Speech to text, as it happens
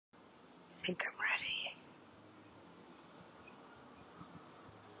think I'm ready.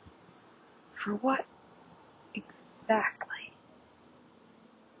 For what exactly?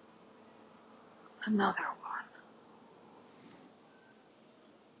 Another one.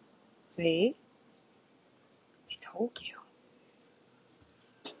 See? I told you.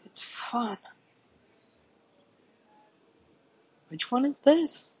 It's fun. Which one is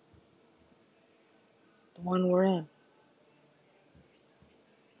this? The one we're in.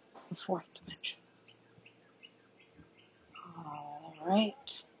 The fourth dimension.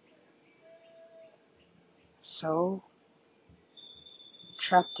 Alright. So,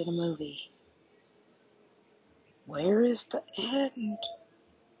 trapped in a movie. Where is the end?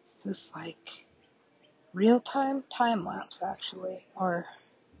 Is this like real-time time-lapse, actually? Or...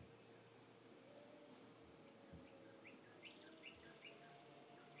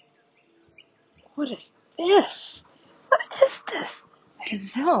 what is this? What is this? I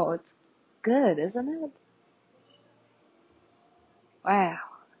know, it's good, isn't it? Wow.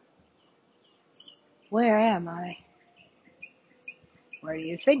 Where am I? Where do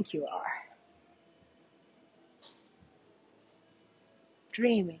you think you are?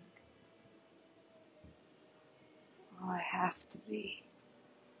 Dreaming. Oh, I have to be.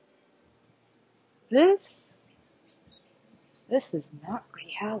 This is not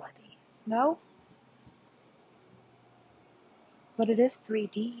reality. No? But it is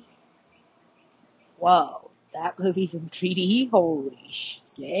 3D. Whoa, that movie's in 3D? Holy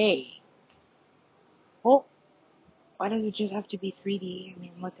shit. Well, why does it just have to be 3D? I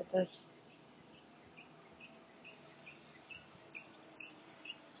mean, look at this.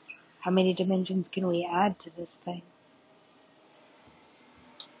 How many dimensions can we add to this thing?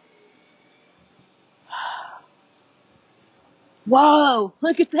 Whoa,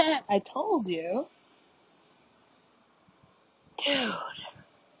 look at that. I told you. Dude.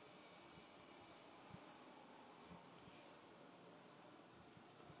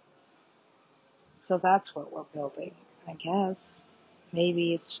 So that's what we're building, I guess.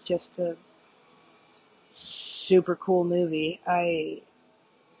 Maybe it's just a super cool movie. I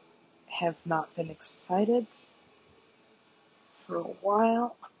have not been excited for a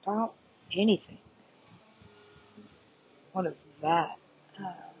while about anything. What is that?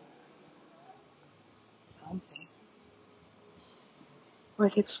 Something.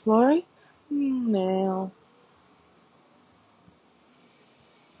 Worth exploring? No.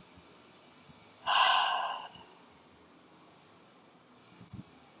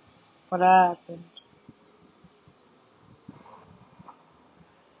 What happened?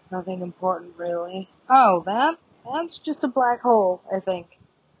 Nothing important, really. Oh, that's just a black hole, I think.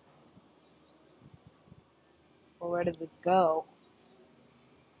 Well, where does it go?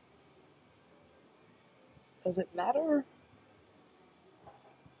 Does it matter?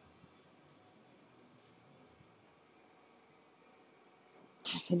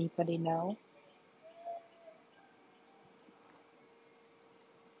 Does anybody know?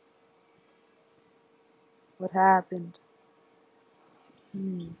 What happened? I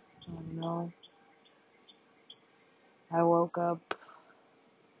don't know. I woke up.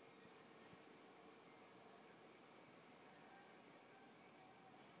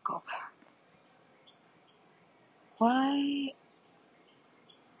 Go back. Why?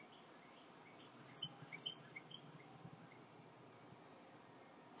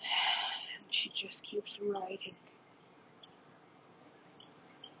 And she just keeps writing.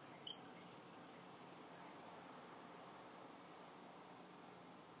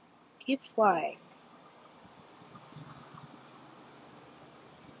 Keep flying.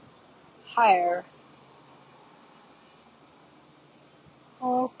 Higher.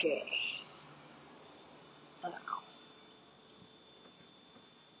 Okay. Now,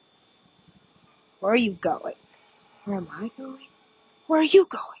 where are you going? Where am I going? Where are you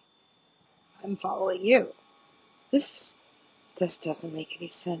going? I'm following you. This doesn't make any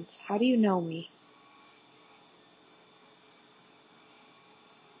sense. How do you know me?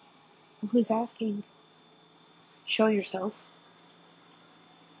 Who's asking? Show yourself.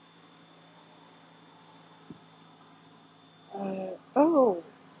 Oh.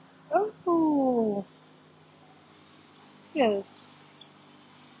 Oh. Yes.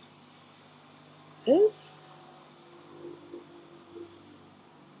 This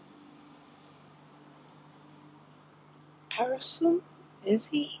person? Is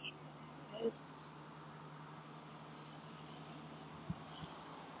he? Is...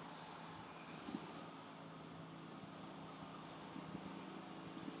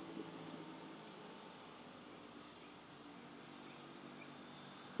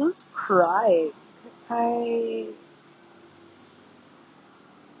 who's crying?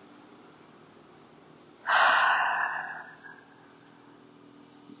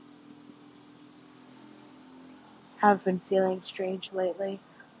 have been feeling strange lately.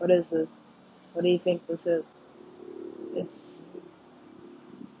 What is this? What do you think this is? It's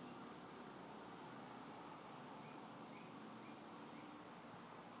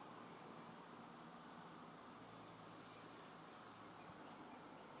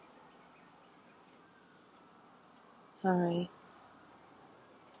alright.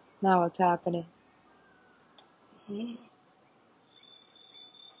 Now what's happening?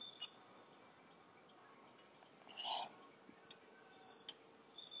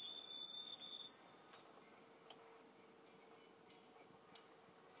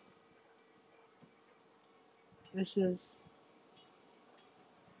 This is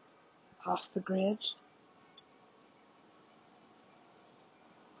off the grid,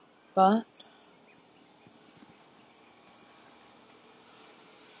 but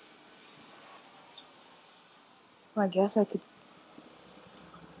I guess I could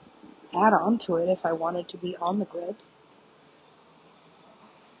add on to it if I wanted to be on the grid.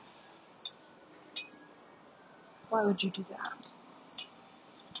 Why would you do that?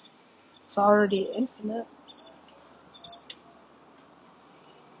 It's already infinite.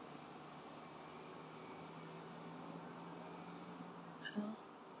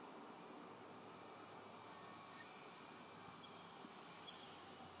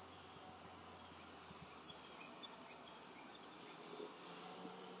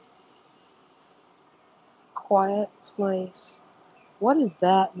 Quiet place. What does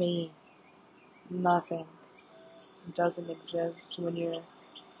that mean? Nothing. It doesn't exist when you're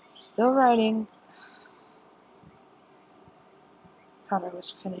still writing. Thought I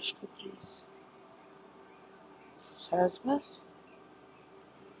was finished with these. Sesmet?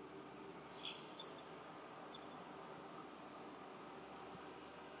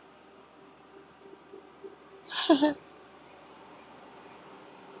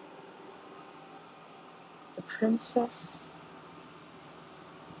 The Princess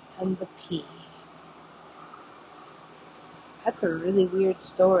and the Pea. That's a really weird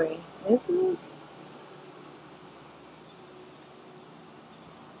story, isn't it?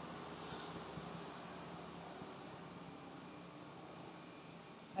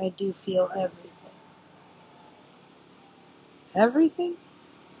 I do feel everything. Everything?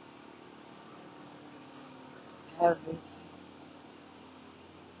 Everything.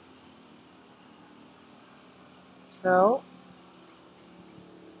 So,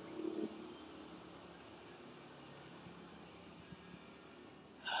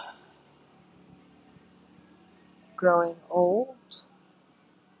 growing old?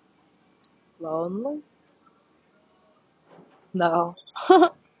 Lonely? No.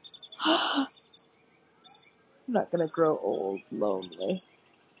 I'm not gonna grow old lonely.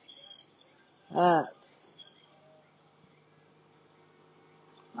 That's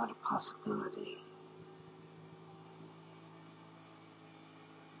not a possibility.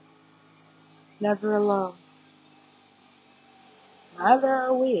 Never alone. Neither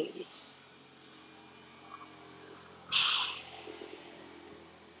are we.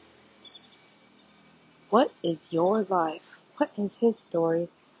 What is your life? What is his story?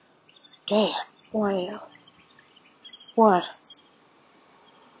 Damn. Well, what?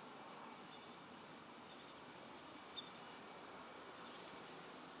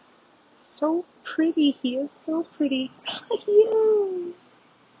 So pretty. He is so pretty. He is.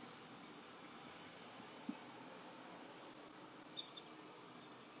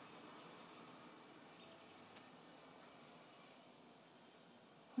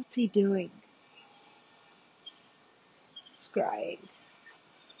 What's he doing? Scrying.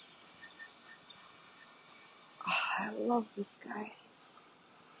 Oh, I love this guy.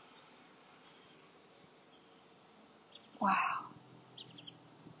 Wow.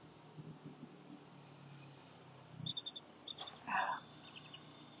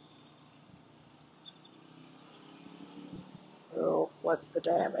 Oh, what's the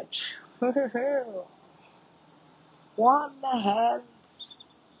damage? One hands.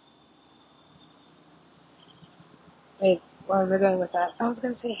 Wait, where was I going with that? I was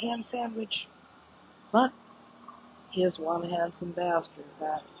going to say ham sandwich. But he is one handsome bastard,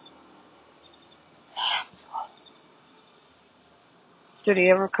 that Hansel. Did he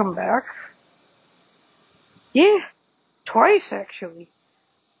ever come back? Yeah, twice actually.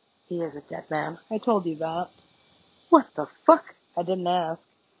 He is a dead man. I told you that. What the fuck? I didn't ask.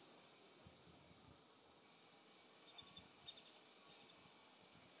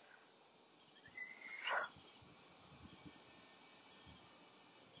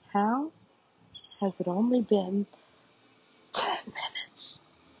 How has it only been 10 minutes?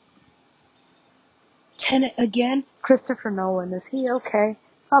 Tenet again? Christopher Nolan, is he okay?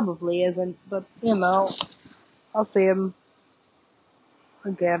 Probably isn't, but you know. I'll see him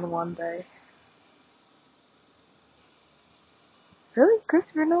again one day. Really?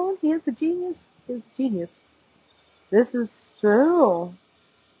 Christopher Nolan? He is a genius? He is a genius. This is still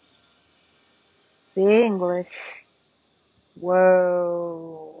the English.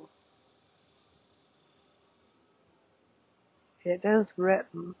 Whoa. It is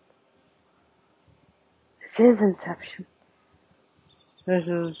written. This is Inception. This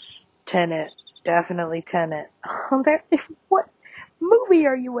is Tenet. Definitely Tenet. What movie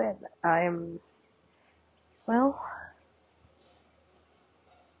are you in? Well,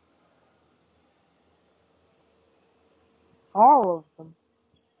 all of them.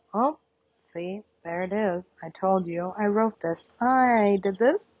 Oh, see, there it is. I told you. I wrote this. I did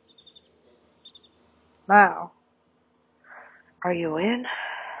this. Now, are you in?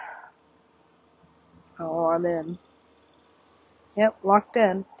 Oh, I'm in. Yep, locked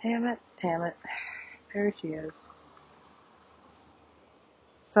in. Damn it, damn it. There she is.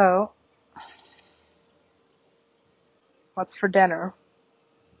 So, what's for dinner?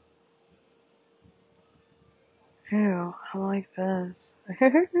 Ew, I like this.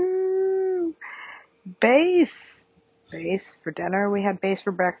 Base. Base for dinner. We had base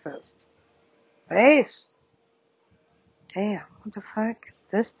for breakfast. Base. Damn, what the fuck is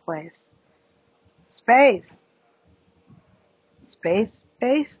this place? Space. Space.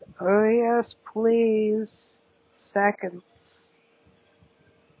 Space. Oh yes, please. Seconds.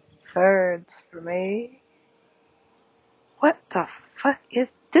 Thirds for me. What the fuck is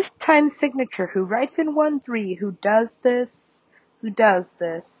this time signature? Who writes in 1-3? Who does this? Who does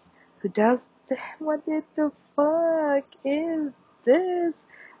this? Who does this? What the fuck is this?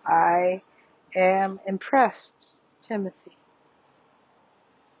 I am impressed, Timothy.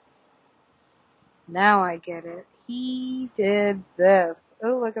 Now I get it. He did this.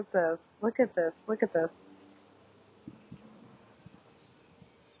 Oh, look at this. Look at this. Look at this.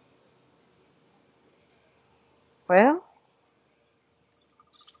 Well,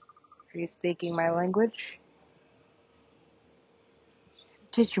 are you speaking my language?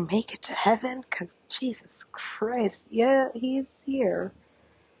 Did you make it to heaven? 'Cause Jesus Christ. Yeah, he's here.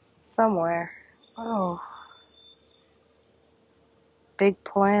 Somewhere. Oh, big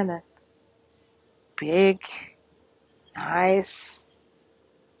planet. Big. Nice.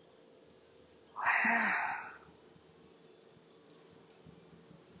 Wow.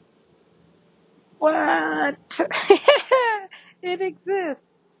 What? It exists.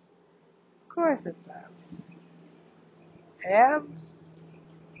 Of course it does. And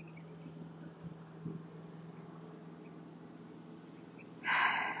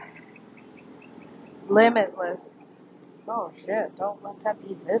limitless. Oh shit, don't let that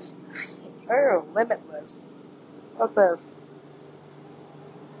be this movie. Oh, limitless. What's this?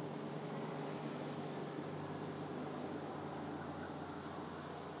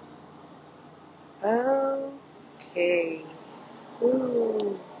 Okay.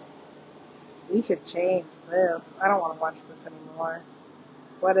 Ooh. We should change this. I don't want to watch this anymore.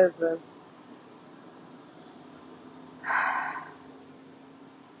 What is this?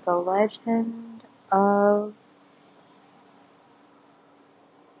 The Legend of...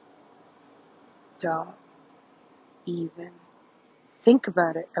 Don't even think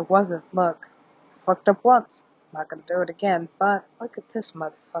about it. I wasn't. Look. Fucked up once. Not gonna do it again. But look at this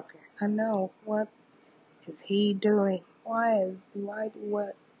motherfucker. I know. What is he doing? Why do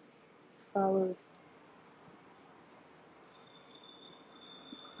what? Follow.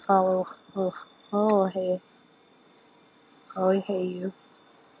 Follow. Oh. Oh, hey. Oh, hey, you.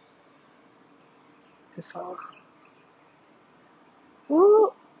 To follow.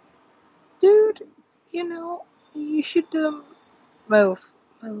 Ooh. Dude, you know, you should, move.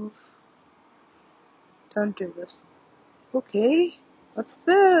 Move. Don't do this. Okay. What's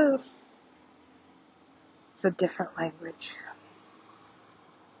this? It's a different language.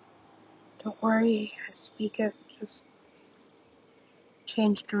 Don't worry. I speak it. Just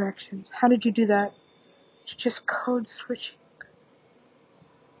change directions. How did you do that? It's just code switching.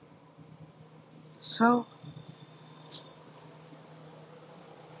 So,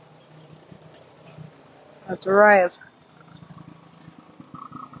 that's right.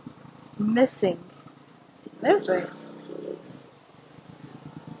 Missing. Missing.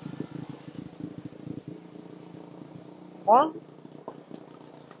 1,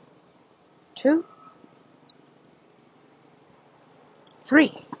 2,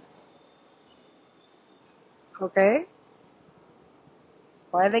 3. Okay.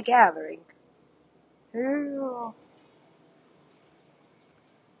 Why are they gathering? Ew.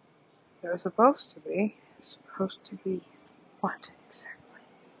 They're supposed to be. Supposed to be what exactly?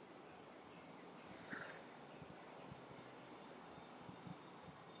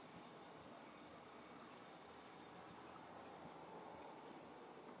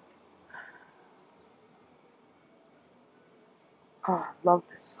 Oh, I love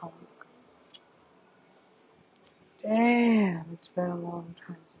this song. Damn, it's been a long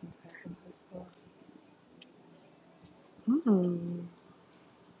time since I heard this song.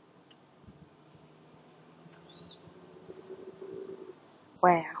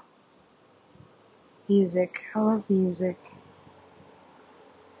 Wow. Music. I love music.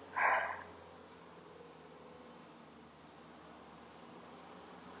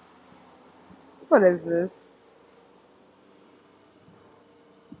 What is this?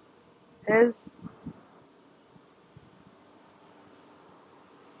 Is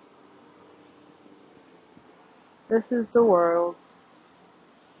this is the world?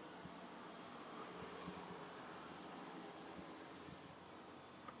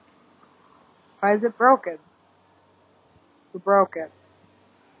 Why is it broken? We're broken.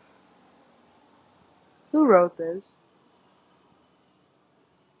 Who wrote this?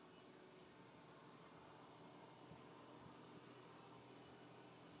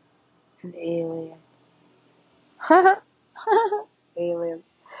 An alien. Aliens.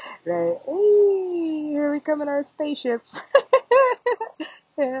 Right. Hey, here we come in our spaceships.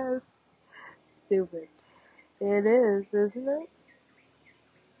 Yes. Stupid. It is, isn't it?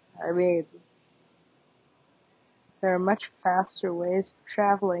 I mean, there are much faster ways of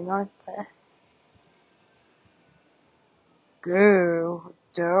traveling, aren't there? Go.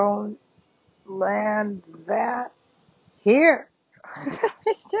 Don't land that here.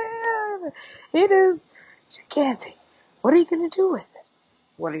 Damn. It is gigantic. What are you gonna do with it?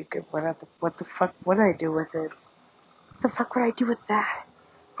 What the fuck would I do with it? What the fuck would I do with that?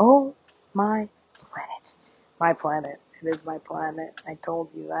 Oh, my planet. My planet. It is my planet. I told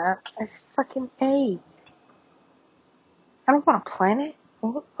you that. I fucking A. I don't want a planet.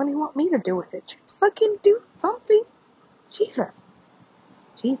 What do you want me to do with it? Just fucking do something. Jesus.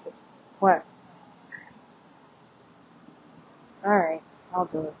 Jesus. What? Alright. I'll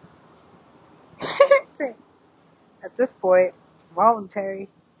do it. At this point, it's voluntary.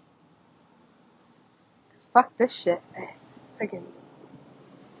 Cause fuck this shit. It's fucking...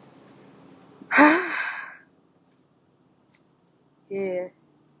 Yeah.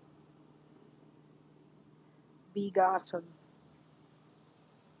 Begotten.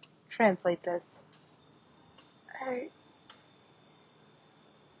 Translate this. Alright.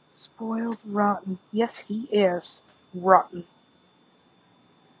 Spoiled, rotten. Yes, he is. Rotten.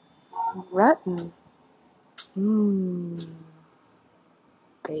 Rotten.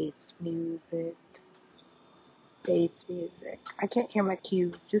 Bass music. Bass music. I can't hear my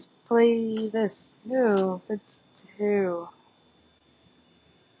cue. Just play this. No, it's two.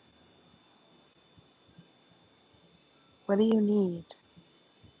 What do you need?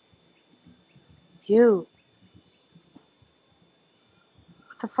 You.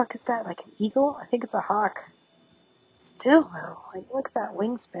 What the fuck is that? Like an eagle? I think it's a hawk. Still though, like look at that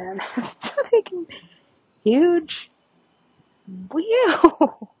wingspan. It's fucking huge.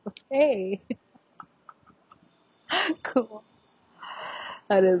 Wow. Hey. Cool.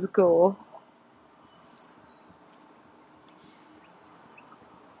 That is cool.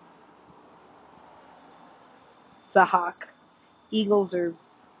 It's a hawk. Eagles are...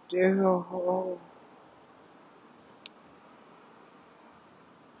 Oh.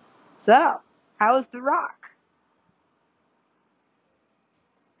 So, how is The Rock?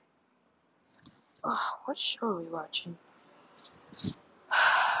 Oh, what show are we watching?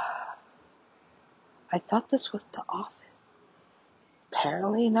 I thought this was The Office.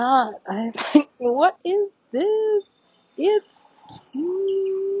 Apparently not. I think, what is this? It's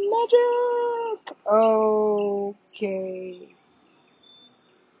magic! Okay.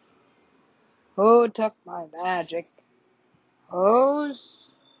 Who took my magic?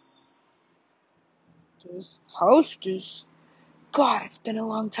 Hostess. God, it's been a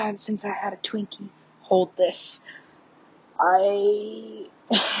long time since I had a Twinkie. Hold this.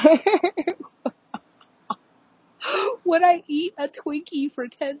 Would I eat a Twinkie for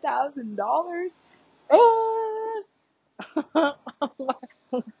 $10,000?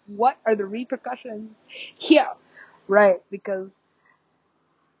 What are the repercussions? Yeah, right, because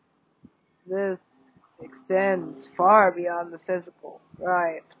this extends far beyond the physical.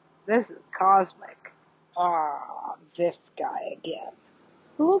 Right. This is cosmic. Ah, this guy again.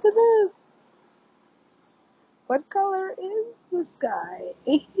 Look at this. What color is this guy?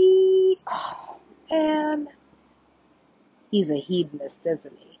 Oh, man. He's a hedonist,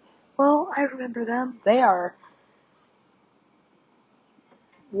 isn't he? Well, I remember them. They are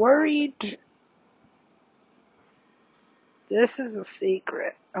worried. This is a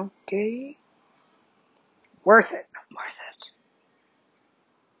secret, okay? Worth it. Worth it.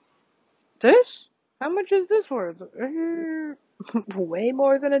 This? How much is this worth? Way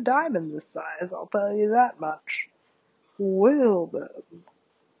more than a diamond this size, I'll tell you that much. Well then,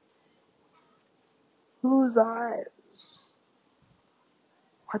 whose eyes?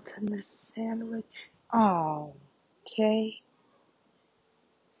 What's in this sandwich? Oh, okay.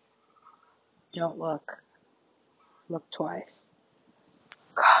 Don't look. Look twice.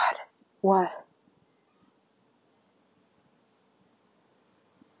 God, what?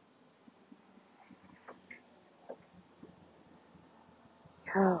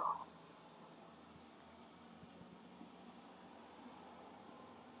 Yo.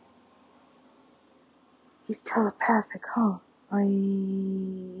 He's telepathic, huh? I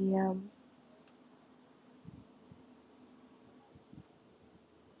am.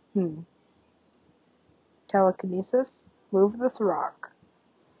 Telekinesis? Move this rock.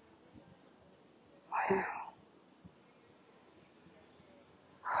 Wow.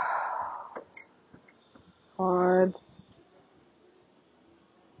 Hard.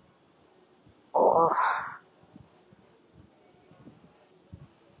 Oh.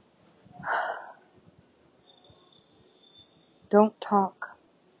 Don't talk.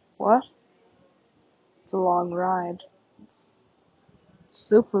 What? It's a long ride. It's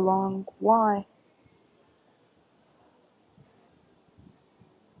super long. Why?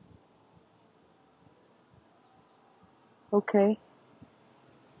 Okay.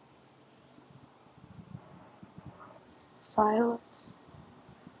 Silence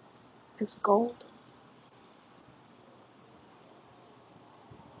is gold.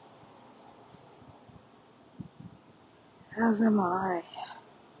 As am I.